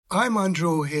I'm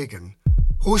Andrew O'Hagan,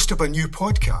 host of a new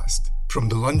podcast from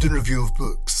the London Review of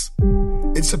Books.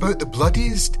 It's about the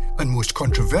bloodiest and most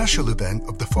controversial event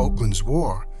of the Falklands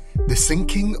War, the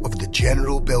sinking of the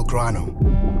General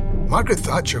Belgrano. Margaret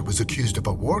Thatcher was accused of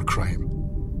a war crime.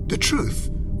 The truth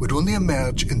would only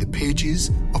emerge in the pages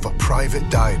of a private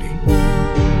diary.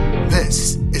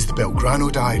 This is the Belgrano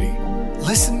Diary.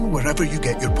 Listen wherever you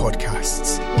get your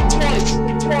podcasts.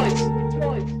 Twice.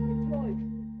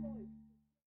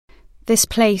 This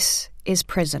place is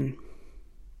prison.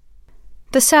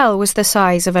 The cell was the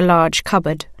size of a large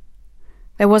cupboard.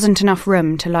 There wasn't enough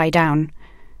room to lie down.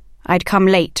 I'd come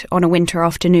late on a winter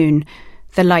afternoon.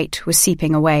 The light was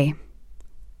seeping away.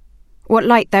 What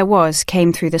light there was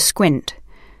came through the squint,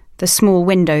 the small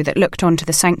window that looked onto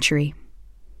the sanctuary.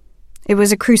 It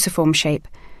was a cruciform shape,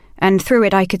 and through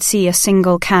it I could see a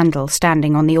single candle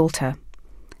standing on the altar.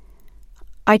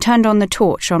 I turned on the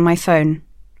torch on my phone.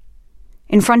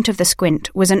 In front of the squint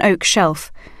was an oak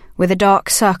shelf with a dark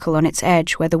circle on its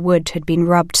edge where the wood had been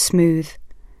rubbed smooth.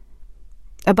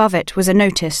 Above it was a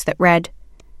notice that read,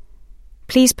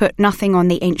 "Please put nothing on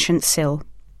the ancient sill.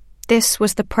 This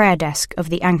was the prayer desk of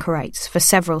the anchorites for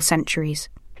several centuries."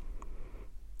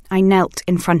 I knelt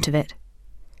in front of it.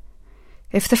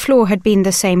 If the floor had been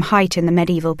the same height in the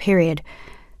medieval period,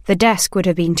 the desk would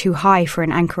have been too high for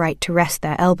an anchorite to rest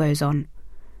their elbows on.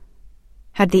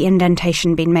 Had the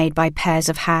indentation been made by pairs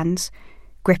of hands,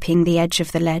 gripping the edge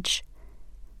of the ledge?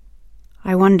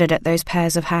 I wondered at those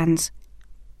pairs of hands.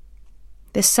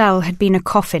 This cell had been a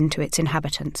coffin to its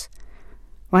inhabitants.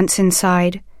 Once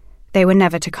inside, they were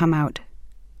never to come out.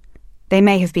 They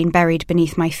may have been buried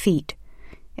beneath my feet,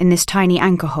 in this tiny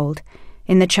anchor hold,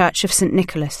 in the church of St.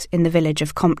 Nicholas in the village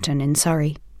of Compton in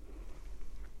Surrey.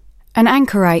 An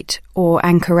anchorite, or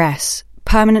anchoress,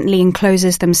 permanently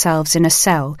encloses themselves in a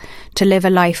cell to live a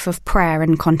life of prayer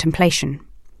and contemplation.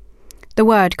 The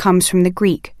word comes from the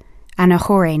Greek,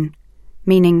 anachorein,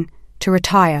 meaning to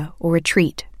retire or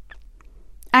retreat.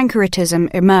 Anchoritism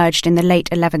emerged in the late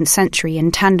 11th century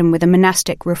in tandem with a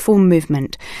monastic reform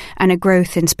movement and a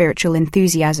growth in spiritual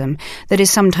enthusiasm that is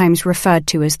sometimes referred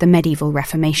to as the medieval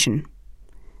Reformation.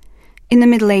 In the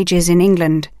Middle Ages in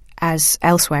England, as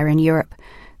elsewhere in Europe,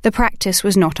 the practice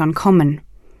was not uncommon.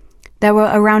 There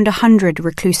were around 100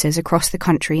 recluses across the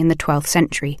country in the 12th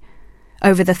century.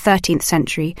 Over the 13th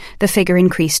century, the figure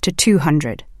increased to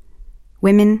 200.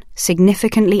 Women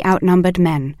significantly outnumbered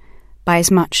men by as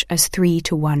much as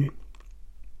 3-1.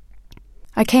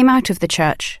 I came out of the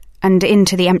church and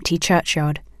into the empty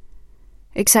churchyard.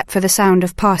 Except for the sound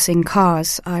of passing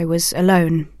cars, I was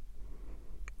alone.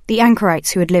 The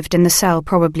anchorites who had lived in the cell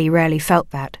probably rarely felt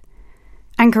that.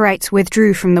 Anchorites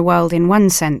withdrew from the world in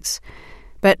one sense,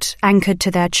 but anchored to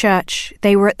their church,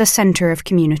 they were at the centre of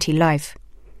community life.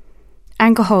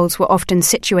 Anchor holds were often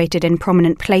situated in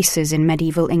prominent places in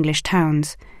medieval English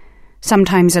towns,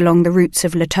 sometimes along the routes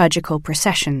of liturgical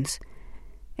processions.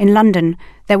 In London,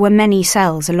 there were many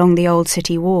cells along the old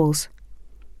city walls.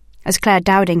 As Claire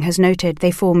Dowding has noted, they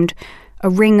formed a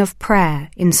ring of prayer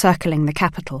encircling the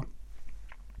capital.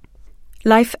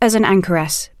 Life as an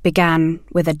anchoress began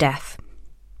with a death.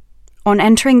 On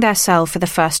entering their cell for the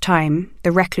first time,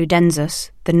 the recludensus,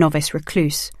 the novice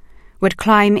recluse, would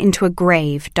climb into a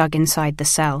grave dug inside the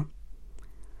cell.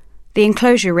 The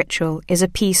enclosure ritual is a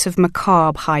piece of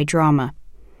macabre high drama.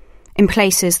 In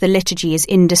places, the liturgy is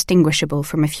indistinguishable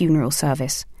from a funeral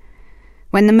service.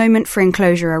 When the moment for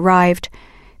enclosure arrived,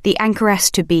 the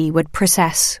anchoress-to-be would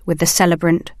process with the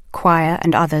celebrant, choir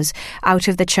and others out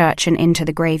of the church and into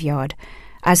the graveyard,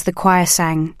 as the choir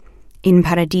sang, "In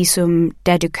paradisum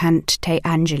deducant te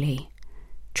angeli,"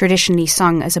 traditionally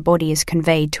sung as a body is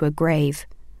conveyed to a grave.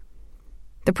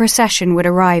 The procession would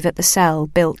arrive at the cell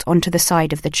built onto the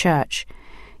side of the church,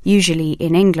 usually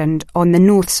in England on the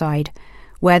north side,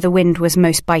 where the wind was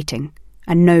most biting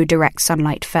and no direct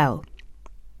sunlight fell.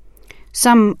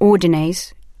 Some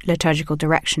ordines, liturgical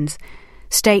directions,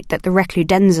 state that the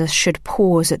recludensus should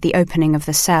pause at the opening of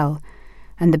the cell,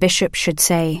 and the bishop should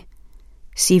say,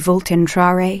 "Si vult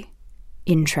entrare,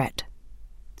 intret."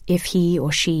 If he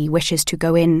or she wishes to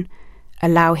go in,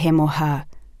 allow him or her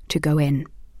to go in.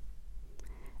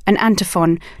 An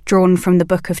antiphon drawn from the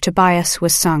book of Tobias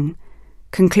was sung,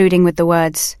 concluding with the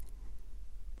words,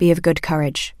 "Be of good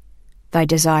courage, thy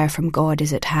desire from God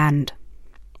is at hand."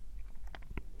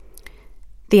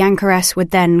 The anchoress would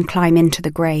then climb into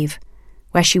the grave,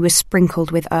 where she was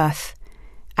sprinkled with earth,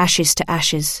 ashes to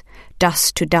ashes,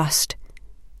 dust to dust,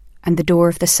 and the door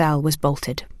of the cell was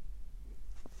bolted.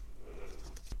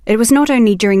 It was not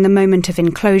only during the moment of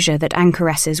enclosure that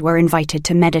anchoresses were invited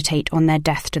to meditate on their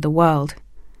death to the world.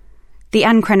 The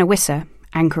Ancrenawissa,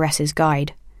 Anchoress's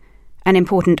Guide, an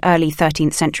important early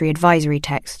 13th century advisory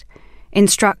text,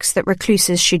 instructs that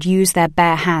recluses should use their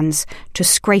bare hands to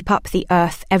scrape up the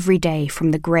earth every day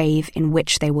from the grave in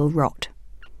which they will rot.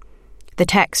 The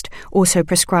text also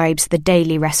prescribes the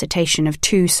daily recitation of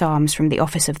 2 psalms from the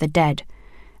Office of the Dead,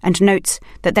 and notes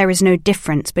that there is no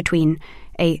difference between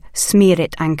a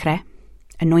smirit ankre,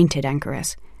 anointed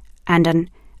anchoress, and an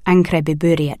ankre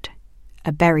beburiet,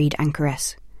 a buried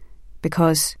anchoress,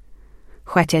 because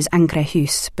 "What is ankre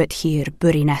hus but hier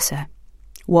burinesse?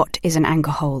 What is an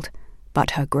anchor hold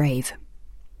but her grave?"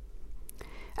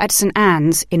 At St.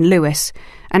 Anne's in Lewes,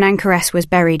 an anchoress was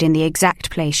buried in the exact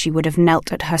place she would have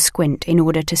knelt at her squint in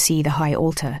order to see the high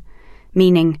altar,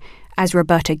 meaning, as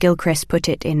Roberta Gilchrist put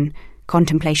it in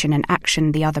Contemplation and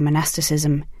Action, the Other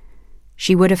Monasticism,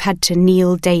 she would have had to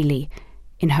kneel daily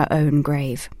in her own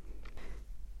grave.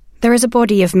 There is a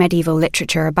body of medieval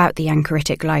literature about the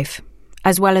anchoritic life,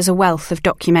 as well as a wealth of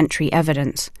documentary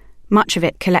evidence, much of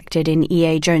it collected in E.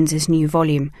 A. Jones's new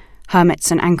volume,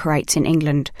 Hermits and Anchorites in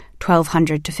England,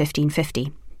 1200 to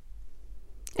 1550.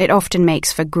 It often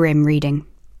makes for grim reading.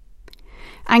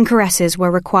 Anchoresses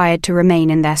were required to remain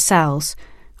in their cells,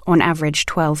 on average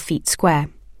 12 feet square.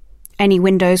 Any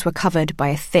windows were covered by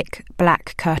a thick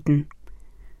black curtain.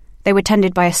 They were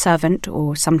tended by a servant,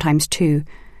 or sometimes 2,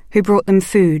 who brought them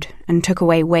food and took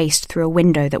away waste through a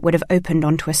window that would have opened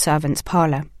onto a servant's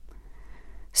parlour.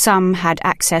 Some had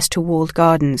access to walled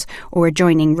gardens or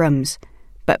adjoining rooms,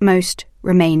 but most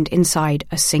remained inside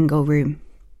a single room.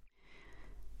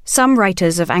 Some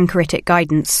writers of anchoritic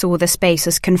guidance saw the space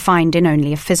as confined in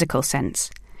only a physical sense.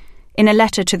 In a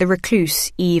letter to the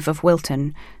recluse Eve of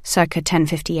Wilton, circa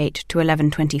 1058 to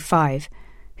 1125,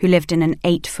 who lived in an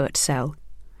 8-foot cell,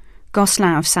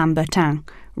 Gosselin of Saint-Bertin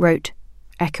wrote,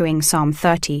 echoing Psalm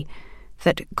 30,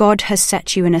 that God has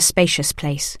set you in a spacious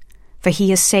place, for he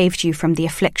has saved you from the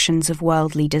afflictions of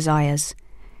worldly desires.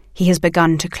 He has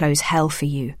begun to close hell for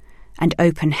you and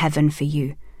open heaven for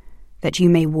you, that you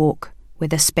may walk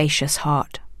with a spacious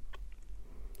heart.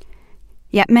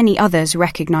 Yet many others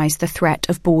recognise the threat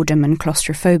of boredom and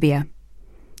claustrophobia.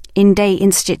 In De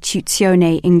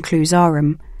Institutione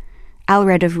Inclusarum,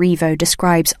 Alred of Rivo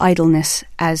describes idleness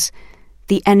as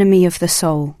the enemy of the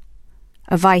soul,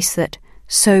 a vice that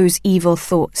sows evil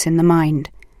thoughts in the mind,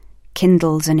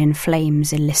 kindles and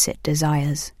inflames illicit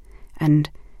desires, and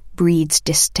breeds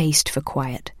distaste for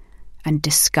quiet and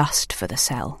disgust for the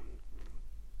cell.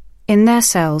 In their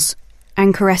cells,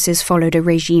 anchoresses followed a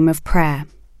regime of prayer,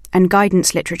 and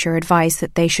guidance literature advised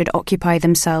that they should occupy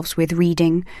themselves with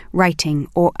reading, writing,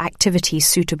 or activities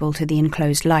suitable to the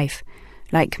enclosed life,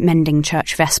 like mending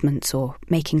church vestments or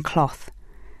making cloth.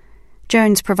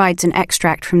 Jones provides an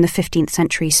extract from the 15th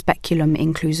century Speculum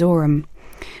Inclusorum,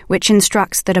 which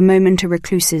instructs that a moment a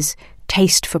recluse's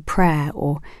taste for prayer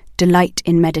or delight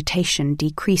in meditation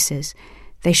decreases,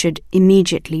 they should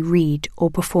immediately read or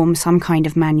perform some kind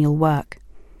of manual work.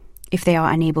 If they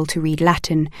are unable to read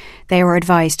Latin, they are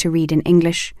advised to read in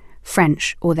English,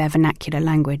 French, or their vernacular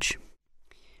language.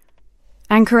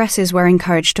 Anchoresses were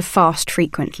encouraged to fast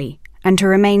frequently and to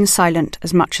remain silent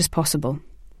as much as possible.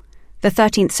 The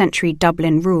 13th century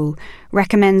Dublin Rule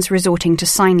recommends resorting to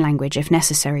sign language if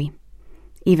necessary.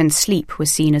 Even sleep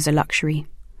was seen as a luxury.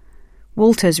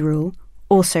 Walter's Rule,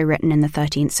 also written in the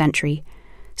 13th century,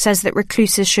 says that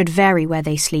recluses should vary where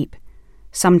they sleep,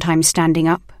 sometimes standing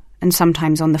up and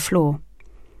sometimes on the floor.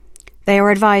 They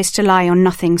are advised to lie on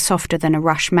nothing softer than a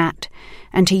rush mat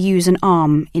and to use an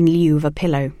arm in lieu of a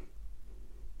pillow.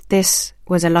 This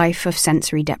was a life of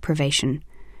sensory deprivation,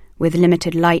 with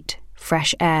limited light,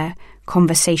 fresh air,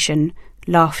 conversation,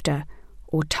 laughter,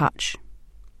 or touch.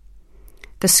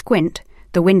 The squint,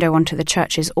 the window onto the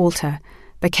church's altar,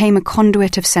 became a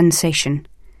conduit of sensation.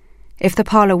 If the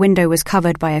parlour window was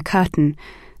covered by a curtain,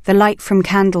 the light from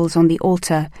candles on the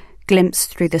altar, glimpsed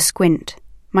through the squint,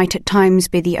 might at times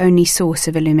be the only source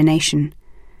of illumination.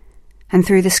 And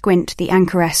through the squint the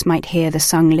anchoress might hear the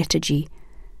sung liturgy,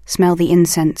 smell the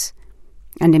incense,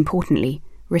 and, importantly,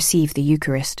 receive the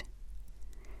Eucharist.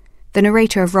 The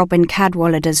narrator of Robin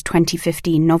Cadwallader's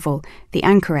 2015 novel, The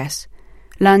Anchoress,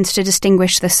 learns to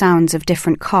distinguish the sounds of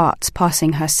different carts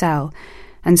passing her cell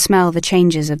and smell the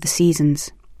changes of the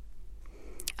seasons.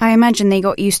 I imagine they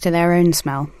got used to their own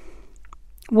smell.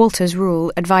 Walter's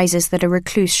Rule advises that a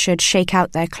recluse should shake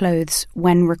out their clothes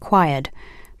when required,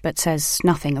 but says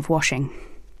nothing of washing.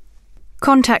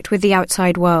 Contact with the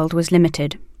outside world was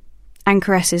limited.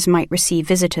 Anchoresses might receive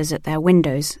visitors at their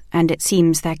windows, and it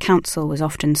seems their counsel was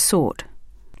often sought.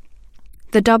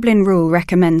 The Dublin Rule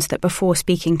recommends that before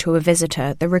speaking to a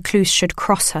visitor, the recluse should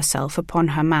cross herself upon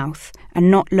her mouth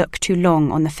and not look too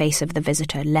long on the face of the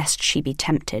visitor, lest she be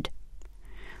tempted.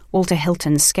 Walter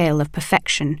Hilton's scale of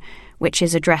perfection, which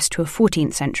is addressed to a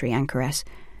 14th century anchoress,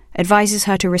 advises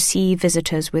her to receive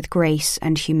visitors with grace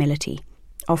and humility,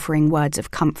 offering words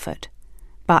of comfort.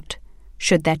 But,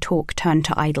 should their talk turn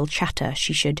to idle chatter,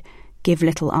 she should give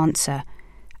little answer,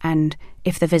 and,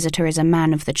 if the visitor is a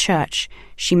man of the church,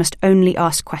 she must only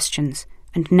ask questions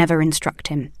and never instruct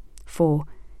him, for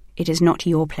it is not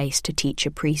your place to teach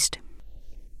a priest.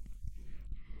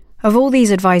 Of all these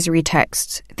advisory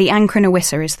texts, the Ancra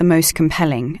Nowissa is the most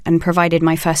compelling and provided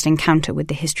my first encounter with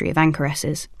the history of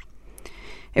anchoresses.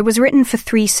 It was written for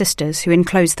 3 sisters who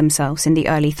enclosed themselves in the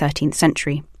early 13th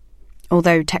century,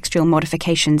 although textual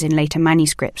modifications in later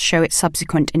manuscripts show its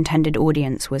subsequent intended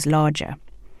audience was larger.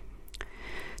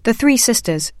 The 3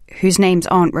 sisters, whose names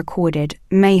aren't recorded,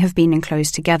 may have been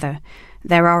enclosed together.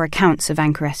 There are accounts of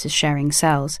anchoresses sharing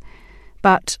cells,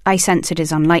 but I sense it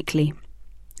is unlikely.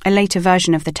 A later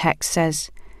version of the text says,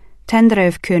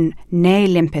 Tendröv kun ne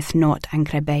limpeth not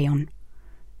ancrebeon.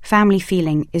 Family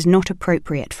feeling is not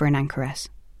appropriate for an anchoress.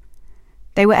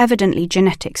 They were evidently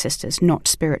genetic sisters, not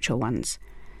spiritual ones.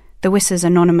 The Wissa's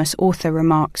anonymous author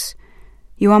remarks,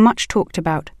 You are much talked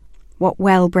about. What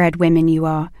well-bred women you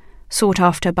are, sought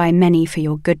after by many for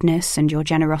your goodness and your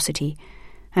generosity,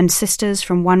 and sisters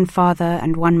from one father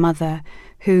and one mother,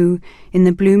 who, in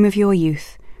the bloom of your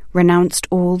youth, renounced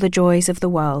all the joys of the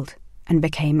world and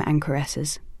became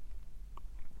anchoresses.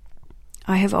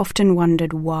 I have often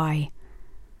wondered why.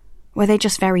 Were they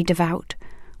just very devout,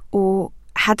 or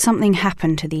had something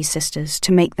happened to these sisters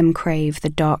to make them crave the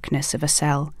darkness of a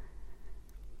cell?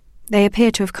 They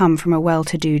appear to have come from a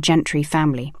well-to-do gentry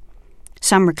family.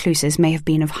 Some recluses may have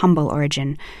been of humble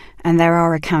origin, and there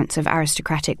are accounts of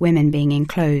aristocratic women being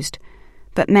enclosed,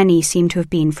 but many seem to have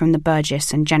been from the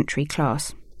burgess and gentry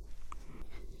class.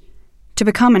 To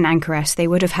become an anchoress, they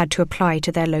would have had to apply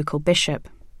to their local bishop.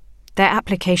 Their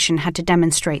application had to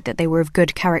demonstrate that they were of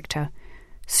good character,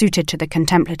 suited to the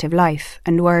contemplative life,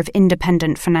 and were of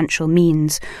independent financial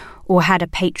means, or had a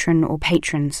patron or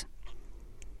patrons.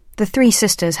 The 3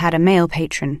 sisters had a male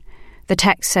patron. The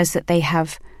text says that they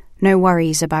have no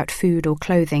worries about food or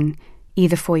clothing,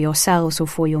 either for yourselves or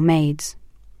for your maids.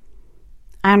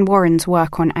 Anne Warren's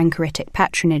work on anchoritic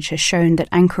patronage has shown that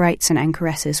anchorites and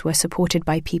anchoresses were supported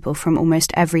by people from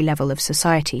almost every level of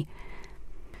society.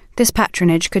 This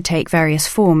patronage could take various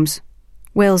forms.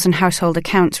 Wills and household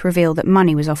accounts reveal that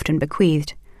money was often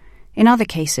bequeathed. In other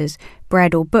cases,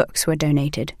 bread or books were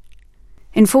donated.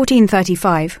 In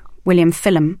 1435, William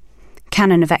Fillam,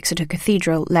 canon of Exeter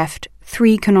Cathedral, left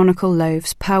 3 canonical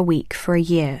loaves per week for a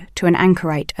year to an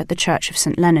anchorite at the Church of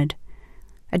St. Leonard.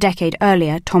 A decade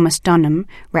earlier, Thomas Dunham,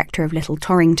 rector of Little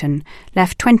Torrington,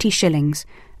 left 20 shillings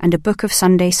and a book of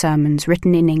Sunday sermons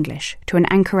written in English to an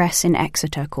anchoress in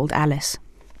Exeter called Alice.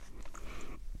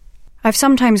 I've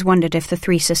sometimes wondered if the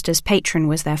 3 sisters' patron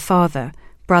was their father,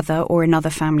 brother, or another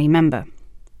family member.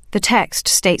 The text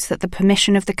states that the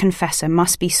permission of the confessor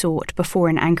must be sought before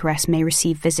an anchoress may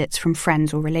receive visits from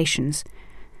friends or relations.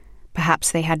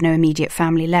 Perhaps they had no immediate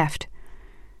family left.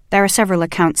 There are several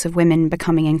accounts of women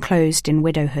becoming enclosed in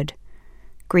widowhood.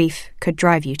 Grief could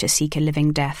drive you to seek a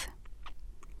living death.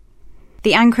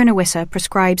 The Ancra Nowissa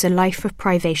prescribes a life of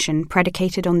privation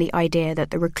predicated on the idea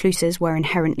that the recluses were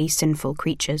inherently sinful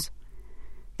creatures.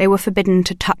 They were forbidden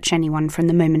to touch anyone from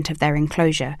the moment of their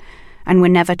enclosure, and were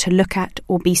never to look at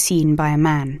or be seen by a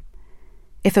man.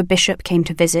 If a bishop came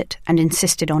to visit and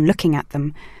insisted on looking at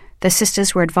them, the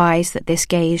sisters were advised that this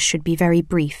gaze should be very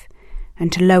brief,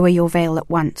 and to lower your veil at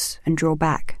once and draw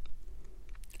back.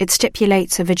 It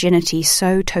stipulates a virginity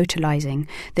so totalizing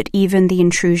that even the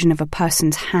intrusion of a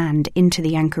person's hand into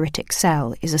the anchoritic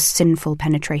cell is a sinful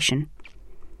penetration.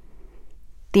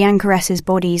 The anchoresses'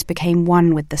 bodies became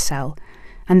one with the cell,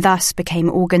 and thus became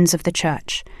organs of the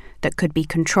church that could be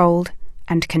controlled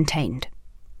and contained.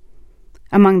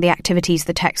 Among the activities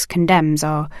the text condemns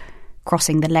are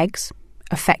crossing the legs,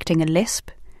 affecting a lisp,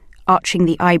 arching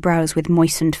the eyebrows with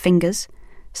moistened fingers,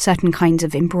 certain kinds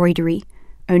of embroidery,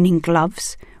 owning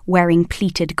gloves, wearing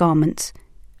pleated garments,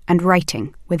 and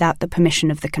writing without the permission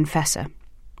of the confessor.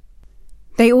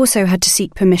 They also had to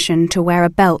seek permission to wear a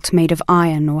belt made of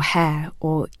iron or hair,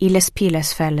 or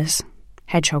ilespilesfelles,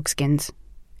 hedgehog skins.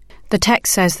 The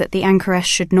text says that the anchoress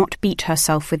should not beat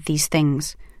herself with these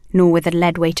things, nor with a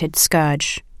lead-weighted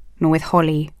scourge, nor with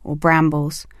holly or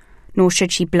brambles, nor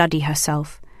should she bloody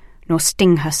herself, nor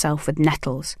sting herself with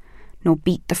nettles, nor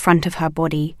beat the front of her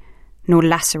body, nor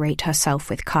lacerate herself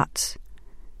with cuts.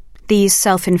 These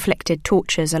self-inflicted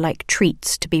tortures are like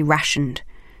treats to be rationed,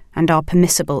 and are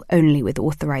permissible only with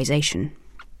authorization.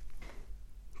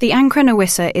 The Ancra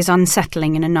Nowissa is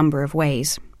unsettling in a number of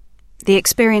ways. The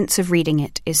experience of reading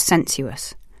it is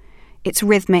sensuous. Its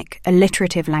rhythmic,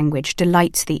 alliterative language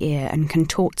delights the ear and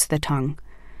contorts the tongue.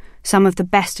 Some of the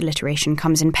best alliteration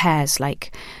comes in pairs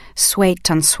like swait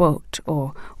and swot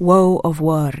or woe of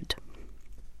word.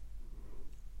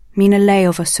 Mina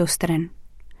leova susteren.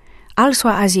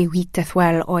 Alswa as je witteth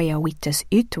well oia wittes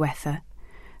utwethe.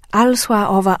 Alswa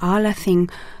over alla thing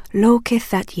loketh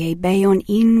that ye beon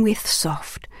in with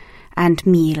soft, and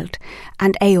mild,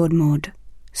 and eodmod,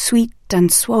 sweet and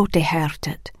swote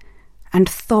herted, and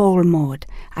tholmod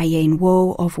a yen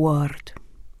woe of word.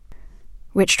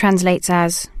 Which translates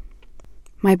as,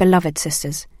 My beloved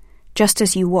sisters, just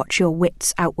as you watch your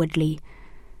wits outwardly,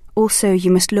 also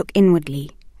you must look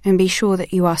inwardly, and be sure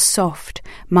that you are soft,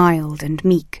 mild, and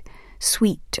meek,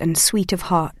 sweet and sweet of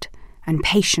heart, and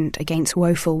patient against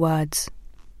woeful words.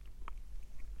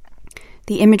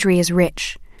 The imagery is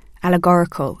rich,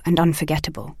 allegorical, and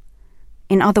unforgettable.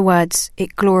 In other words,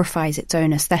 it glorifies its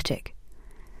own aesthetic.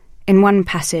 In one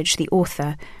passage, the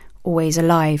author, always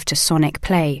alive to sonic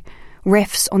play,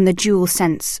 riffs on the dual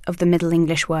sense of the Middle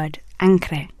English word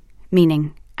ancre,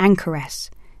 meaning anchoress,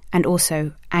 and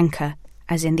also anchor,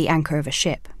 as in the anchor of a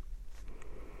ship.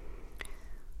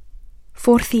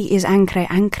 Forthi is ancre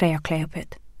ancre a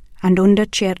cleopet, and under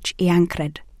church I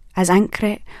ancred, as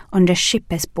ancre under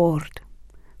shipes board,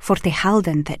 forthi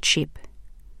halden that ship,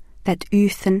 that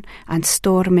uthen and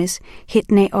stormes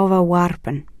hitne over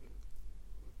warpen.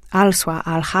 Alswa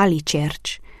al hali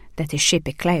church, that is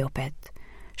shippe cleopet,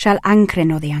 shall ancre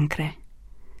no the ancre,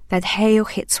 that heo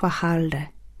hitswa halde,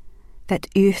 that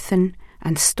uthen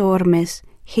and stormes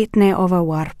hitne over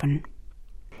warpen.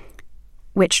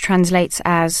 Which translates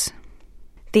as,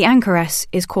 The anchoress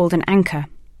is called an anchor,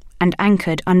 and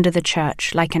anchored under the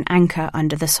church like an anchor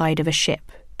under the side of a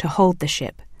ship, to hold the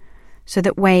ship, so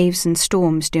that waves and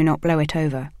storms do not blow it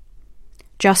over.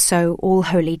 Just so all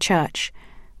holy church,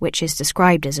 which is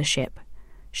described as a ship,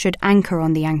 should anchor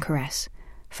on the anchoress,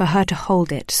 for her to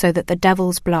hold it so that the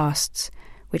devil's blasts,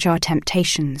 which are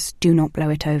temptations, do not blow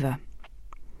it over.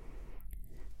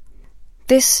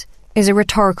 This is a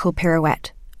rhetorical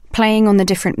pirouette, playing on the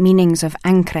different meanings of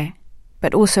ancre,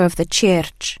 but also of the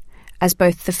church, as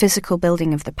both the physical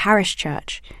building of the parish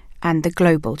church and the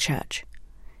global church.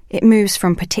 It moves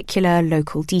from particular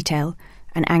local detail,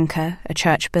 an anchor, a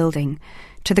church building,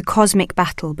 to the cosmic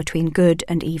battle between good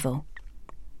and evil.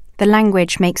 The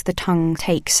language makes the tongue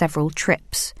take several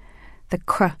trips, the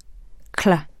kr,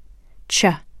 kl, ch,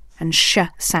 and sh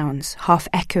sounds half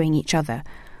echoing each other,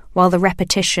 while the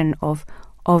repetition of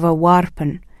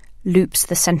overwarpen loops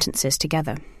the sentences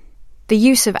together. The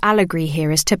use of allegory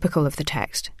here is typical of the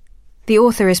text. The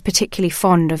author is particularly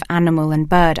fond of animal and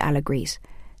bird allegories,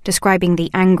 describing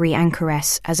the angry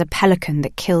anchoress as a pelican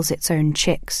that kills its own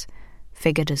chicks,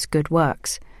 figured as good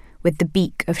works, with the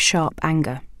beak of sharp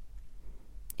anger.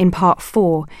 In part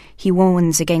 4, he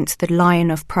warns against the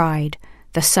lion of pride,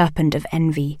 the serpent of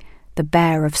envy, the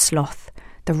bear of sloth,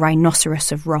 the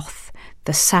rhinoceros of wrath,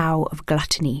 the sow of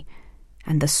gluttony,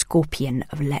 and the scorpion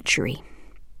of lechery.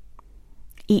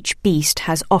 Each beast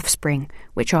has offspring,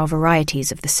 which are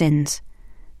varieties of the sins.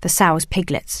 The sow's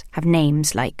piglets have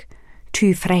names like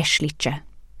too freshliche,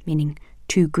 meaning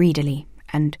too greedily,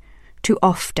 and too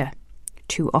ofte,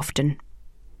 too often.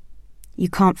 You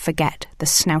can't forget the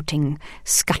snouting,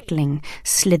 scuttling,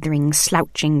 slithering,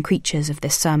 slouching creatures of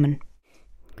this sermon.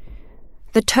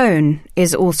 The tone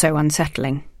is also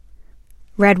unsettling.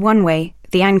 Read one way,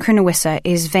 the Anchronowissa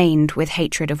is veined with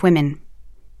hatred of women,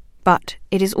 but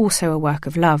it is also a work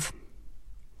of love.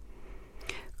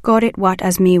 God it wat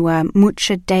as mi were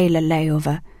mucha dela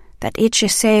leova, that itche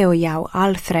seo jou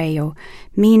althreo,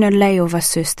 mina leova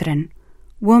sustren,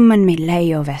 woman mi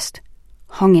leovest,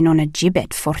 hongin on a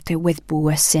gibbet forte with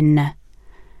bua sinne.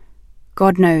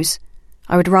 God knows,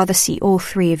 I would rather see all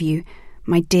three of you,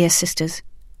 my dear sisters,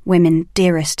 women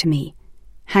dearest to me,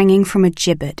 hanging from a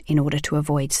gibbet in order to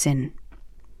avoid sin.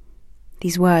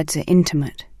 These words are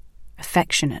intimate,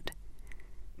 affectionate.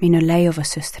 Mina leova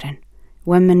sustren,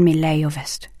 woman mi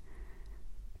leovest.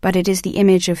 But it is the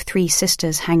image of three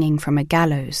sisters hanging from a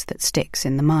gallows that sticks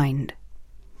in the mind.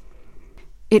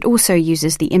 It also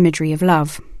uses the imagery of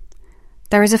love.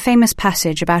 There is a famous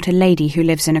passage about a lady who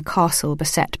lives in a castle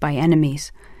beset by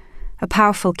enemies. A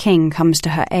powerful king comes to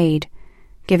her aid,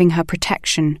 giving her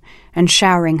protection and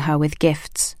showering her with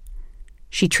gifts.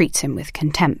 She treats him with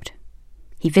contempt.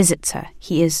 He visits her.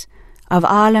 He is, of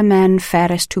alle men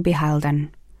fairest to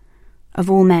behalden,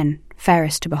 of all men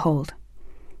fairest to behold,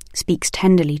 speaks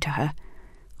tenderly to her,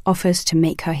 offers to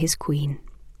make her his queen.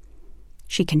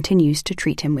 She continues to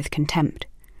treat him with contempt.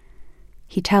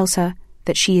 He tells her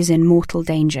that she is in mortal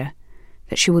danger,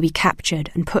 that she will be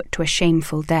captured and put to a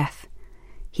shameful death.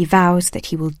 he vows that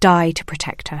he will die to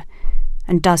protect her,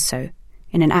 and does so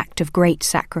in an act of great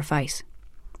sacrifice.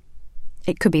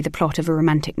 It could be the plot of a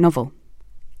romantic novel,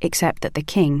 except that the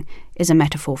king is a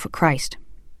metaphor for Christ.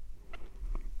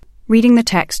 Reading the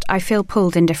text, I feel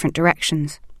pulled in different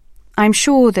directions. I'm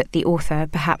sure that the author,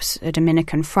 perhaps a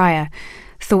Dominican friar,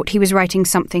 thought he was writing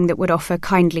something that would offer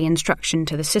kindly instruction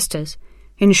to the sisters,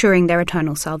 ensuring their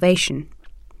eternal salvation.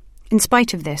 In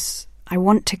spite of this, I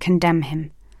want to condemn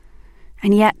him.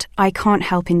 And yet I can't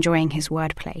help enjoying his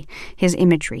wordplay, his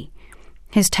imagery.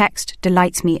 His text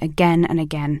delights me again and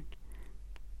again.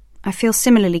 I feel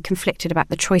similarly conflicted about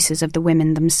the choices of the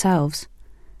women themselves.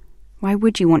 Why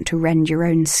would you want to rend your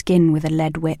own skin with a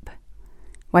lead whip?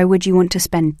 Why would you want to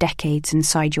spend decades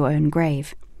inside your own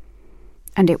grave?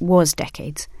 And it was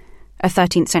decades. A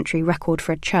 13th century record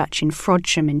for a church in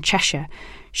Frodsham in Cheshire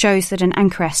shows that an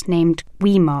anchoress named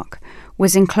Weemark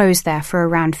was enclosed there for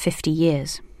around 50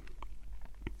 years.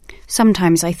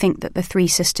 Sometimes I think that the three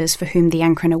sisters for whom the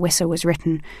Anchor Wissa was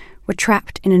written were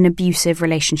trapped in an abusive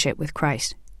relationship with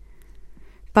Christ.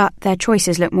 But their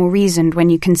choices look more reasoned when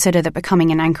you consider that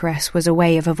becoming an anchoress was a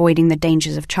way of avoiding the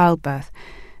dangers of childbirth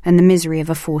and the misery of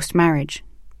a forced marriage.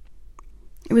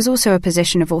 It was also a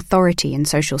position of authority and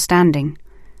social standing.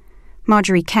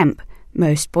 Margery Kemp,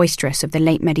 most boisterous of the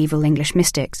late medieval English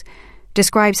mystics,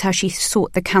 describes how she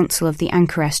sought the counsel of the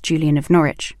anchoress Julian of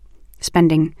Norwich,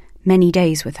 spending many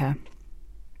days with her.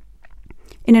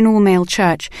 In an all-male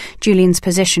church, Julian's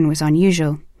position was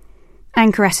unusual.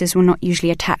 Anchoresses were not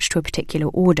usually attached to a particular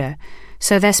order,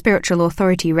 so their spiritual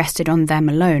authority rested on them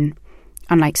alone,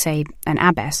 unlike, say, an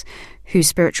abbess, whose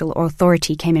spiritual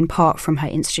authority came in part from her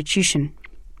institution.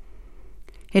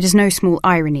 It is no small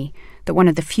irony that one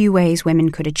of the few ways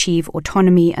women could achieve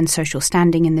autonomy and social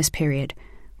standing in this period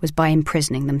was by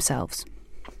imprisoning themselves.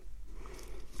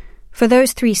 For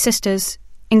those three sisters,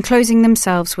 enclosing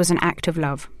themselves was an act of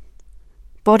love.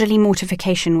 Bodily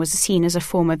mortification was seen as a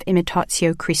form of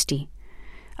imitatio Christi,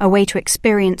 a way to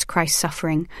experience Christ's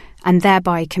suffering and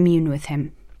thereby commune with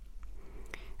him.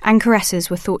 Anchoresses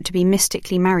were thought to be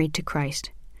mystically married to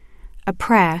Christ. A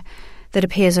prayer that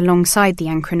appears alongside the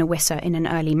Anchor Wissa in an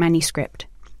early manuscript,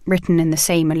 written in the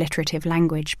same alliterative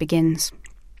language, begins: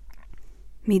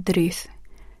 Mi druth,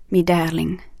 mi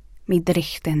darling, mi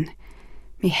drichten,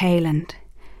 mi heiland,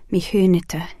 mi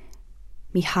hunite,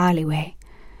 mi harliwe,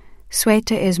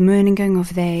 swete is möninging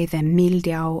of they the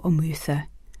mildiau o muthe.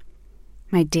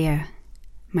 My dear,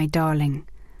 my darling,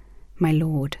 my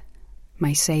Lord,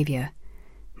 my Saviour,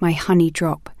 my honey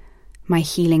drop, my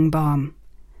healing balm,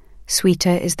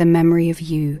 sweeter is the memory of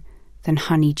you than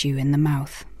honeydew in the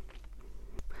mouth.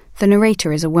 The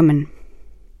narrator is a woman.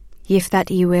 If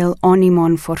that ye will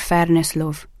onimon for fairness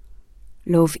love,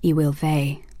 love ye will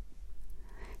they.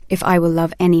 If I will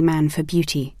love any man for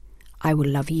beauty, I will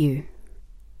love you.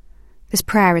 This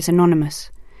prayer is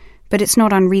anonymous, but it's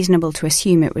not unreasonable to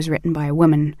assume it was written by a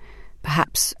woman,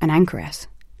 perhaps an anchoress.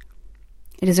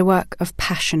 It is a work of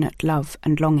passionate love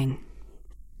and longing.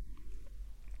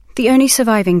 The only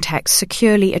surviving text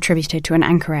securely attributed to an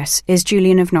anchoress is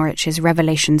Julian of Norwich's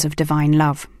Revelations of Divine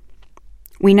Love.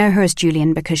 We know her as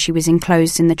Julian because she was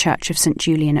enclosed in the Church of St.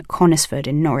 Julian at Conisford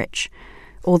in Norwich,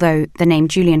 although the name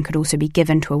Julian could also be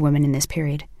given to a woman in this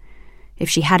period. If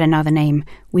she had another name,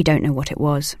 we don't know what it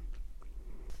was.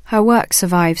 Her work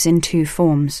survives in two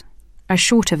forms: a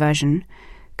shorter version,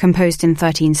 composed in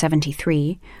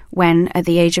 1373, when, at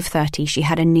the age of 30, she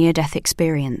had a near-death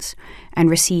experience and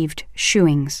received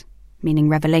shewings, meaning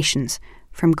revelations,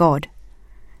 from God,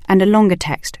 and a longer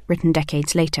text written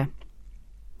decades later.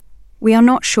 We are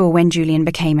not sure when Julian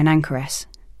became an anchoress,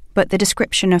 but the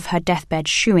description of her deathbed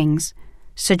shewings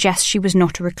suggests she was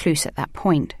not a recluse at that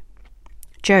point.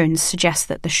 Jones suggests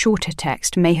that the shorter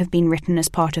text may have been written as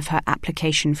part of her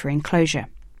application for enclosure.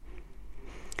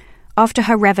 After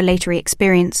her revelatory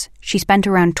experience, she spent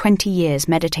around 20 years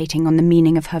meditating on the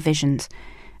meaning of her visions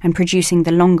and producing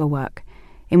the longer work,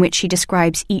 in which she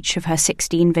describes each of her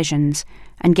 16 visions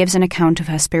and gives an account of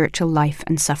her spiritual life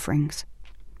and sufferings.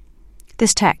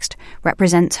 This text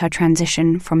represents her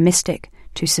transition from mystic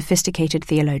to sophisticated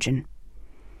theologian.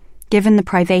 Given the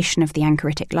privation of the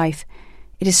anchoritic life,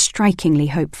 it is strikingly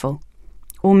hopeful,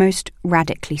 almost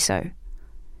radically so.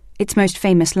 Its most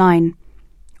famous line,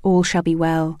 "All shall be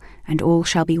well, and all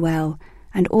shall be well,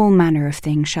 and all manner of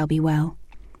things shall be well,"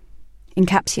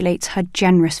 encapsulates her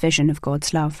generous vision of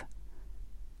God's love.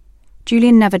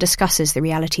 Julian never discusses the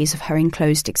realities of her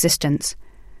enclosed existence.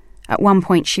 At one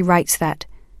point she writes that,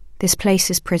 "This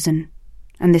place is prison,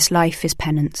 and this life is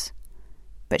penance,"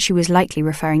 but she was likely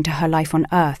referring to her life on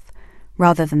earth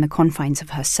rather than the confines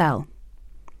of her cell.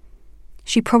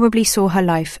 She probably saw her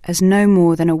life as no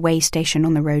more than a way station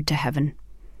on the road to heaven.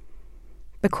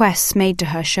 Bequests made to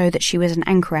her show that she was an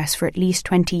anchoress for at least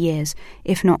 20 years,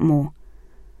 if not more.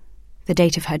 The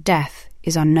date of her death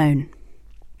is unknown.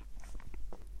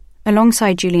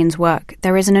 Alongside Julian's work,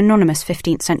 there is an anonymous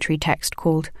 15th century text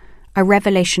called A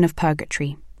Revelation of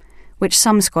Purgatory, which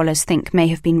some scholars think may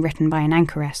have been written by an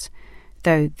anchoress,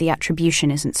 though the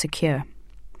attribution isn't secure.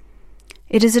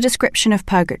 It is a description of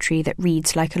purgatory that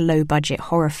reads like a low-budget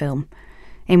horror film,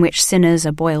 in which sinners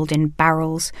are boiled in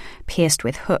barrels, pierced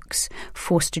with hooks,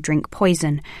 forced to drink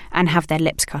poison, and have their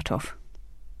lips cut off.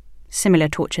 Similar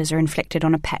tortures are inflicted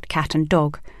on a pet cat and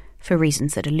dog, for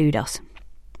reasons that elude us.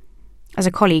 As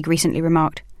a colleague recently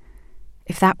remarked,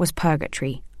 if that was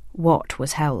purgatory, what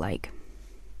was hell like?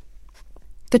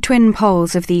 The twin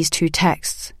poles of these two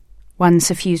texts, one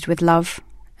suffused with love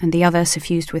and the other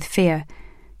suffused with fear,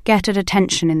 get at a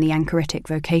tension in the anchoritic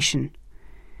vocation.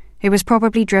 It was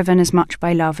probably driven as much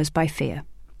by love as by fear.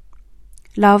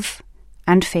 Love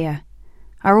and fear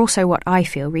are also what I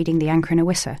feel reading the Anchor in a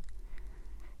Wissa,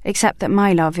 except that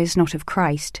my love is not of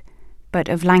Christ, but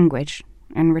of language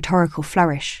and rhetorical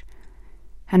flourish,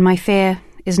 and my fear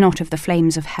is not of the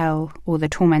flames of hell or the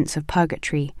torments of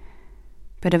purgatory,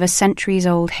 but of a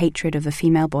centuries-old hatred of the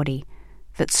female body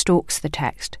that stalks the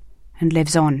text and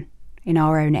lives on in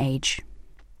our own age.